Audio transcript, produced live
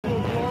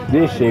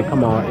this shit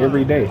come on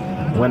every day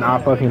when I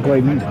fucking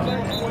play music.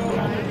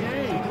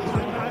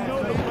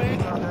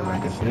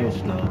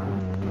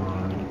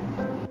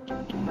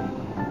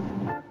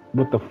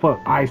 What the fuck?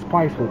 Ice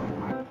Spice was.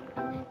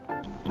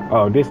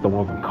 Oh, this the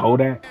one from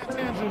Kodak.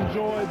 Fans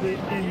enjoy the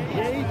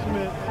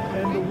engagement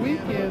and the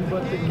weekend,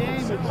 but the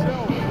game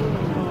itself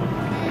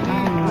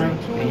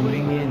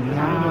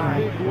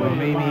well,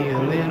 maybe a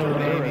little,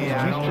 baby,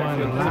 I don't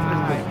wanna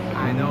lie.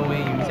 I know when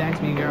you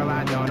text me, girl,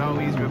 I don't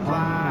always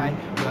reply.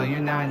 Well, you're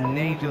not an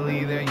angel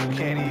either, you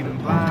can't even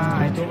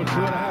fly.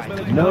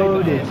 I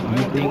know this,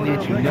 you think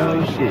that you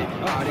know shit.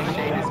 All this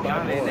shit is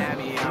coming at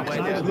me, I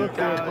went to the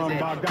thousand.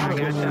 I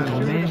got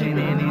some vision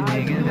and these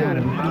niggas out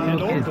of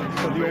focus.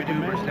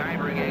 Super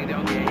sniper gang,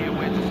 don't get hit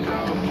with the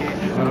scope kit.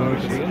 Oh,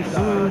 shit,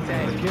 so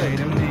tank, play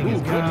them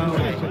niggas go.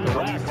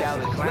 These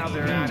dallas clowns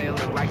around, it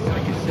look like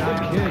circus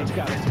show. Kids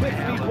got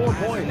 54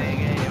 points.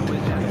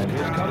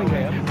 Here's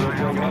Cunningham.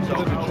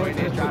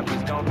 This drop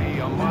is gonna be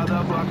a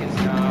motherfucking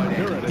stone.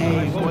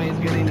 Hey, boy, it's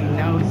good and he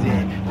knows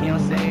it. He don't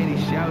say it,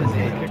 he shows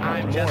it.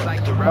 I'm just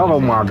like the Oh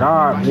my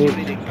god, bitch.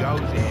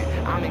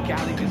 I'm in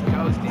Cali just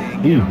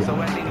coasting. So I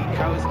think he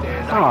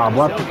coasted. Oh, I'm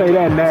about to say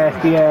that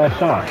nasty ass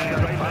shot.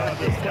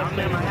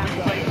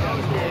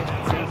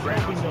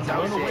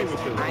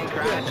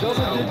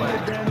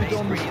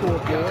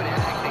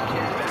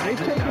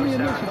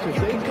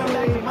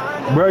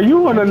 Bro, you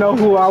want to know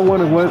who I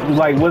want to,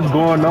 what's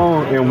going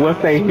on and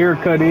what their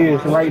haircut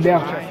is right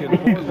now?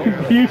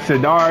 You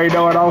should already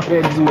know what I'm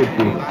heading with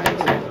this.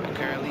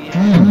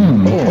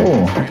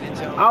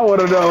 I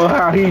want to know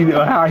how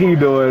he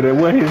doing and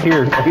what his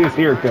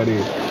haircut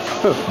is.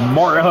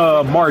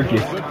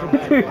 Marcus.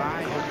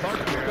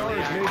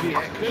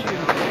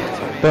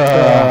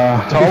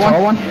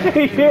 Tall one?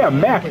 Yeah,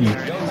 Matthew.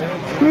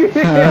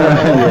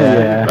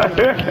 Yeah.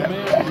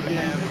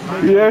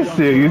 Yes,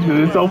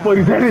 it's so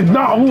funny. That is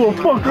not who the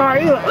fuck I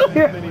am.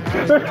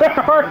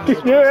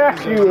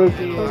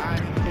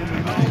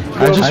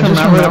 I just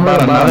remember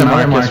about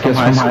another Marcus from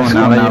high school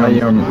now that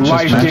you're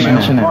just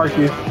mentioning it.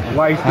 Marcus,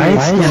 light skin.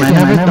 I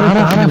never thought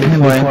of him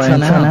before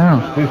until now.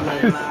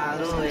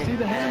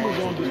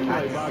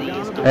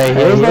 Hey,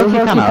 he was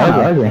looking kind of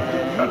ugly.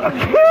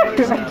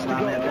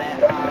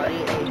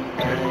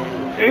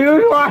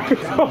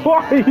 Why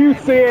are you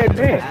saying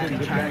that?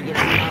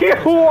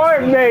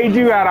 What made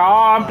you out of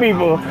all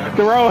people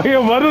throw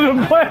him under the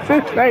bus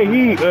and say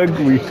he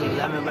ugly? I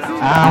don't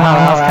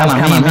know, that's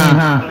kind of mean,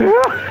 huh?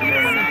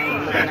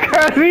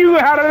 Cause he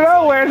out of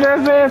nowhere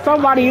just said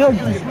somebody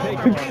ugly.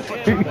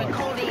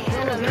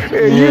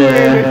 You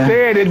even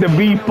said it to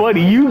be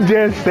funny. You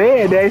just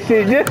said that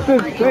shit just to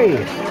say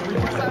it.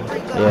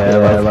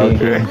 Yeah,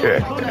 low-key.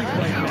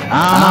 I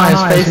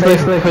don't know, his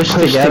face looks pushed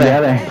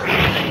together.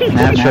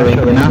 Naturally, you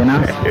know?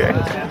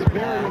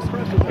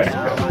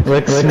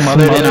 Looks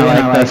smothered in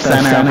like the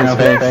center of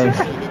his face.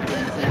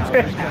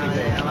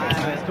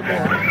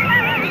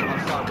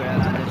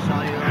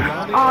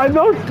 I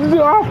know,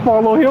 I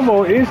follow him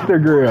on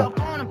Instagram.